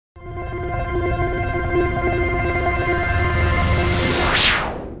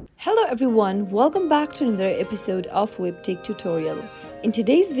everyone, welcome back to another episode of Webtech Tutorial. In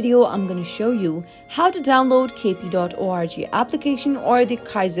today's video, I'm going to show you how to download kp.org application or the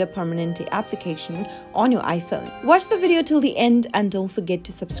Kaiser Permanente application on your iPhone. Watch the video till the end and don't forget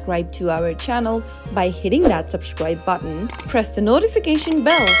to subscribe to our channel by hitting that subscribe button. Press the notification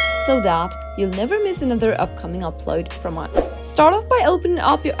bell so that you'll never miss another upcoming upload from us. Start off by opening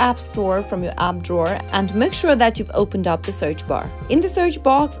up your app store from your app drawer and make sure that you've opened up the search bar. In the search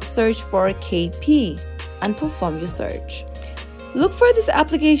box, search for KP and perform your search. Look for this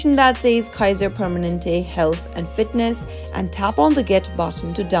application that says Kaiser Permanente Health and Fitness and tap on the Get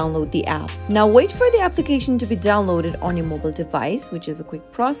button to download the app. Now wait for the application to be downloaded on your mobile device, which is a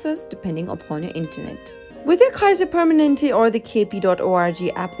quick process depending upon your internet. With your Kaiser Permanente or the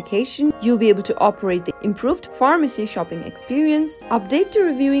kp.org application, you'll be able to operate the improved pharmacy shopping experience, update to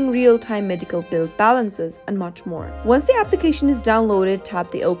reviewing real-time medical bill balances, and much more. Once the application is downloaded,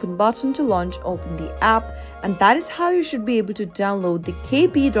 tap the Open button to open the app, and that is how you should be able to download the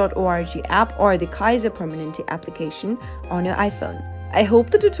kp.org app or the Kaiser Permanente application on your iPhone. I hope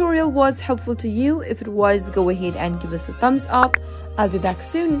the tutorial was helpful to you. If it was, go ahead and give us a thumbs up. I'll be back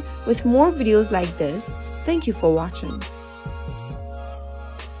soon with more videos like this. Thank you for watching.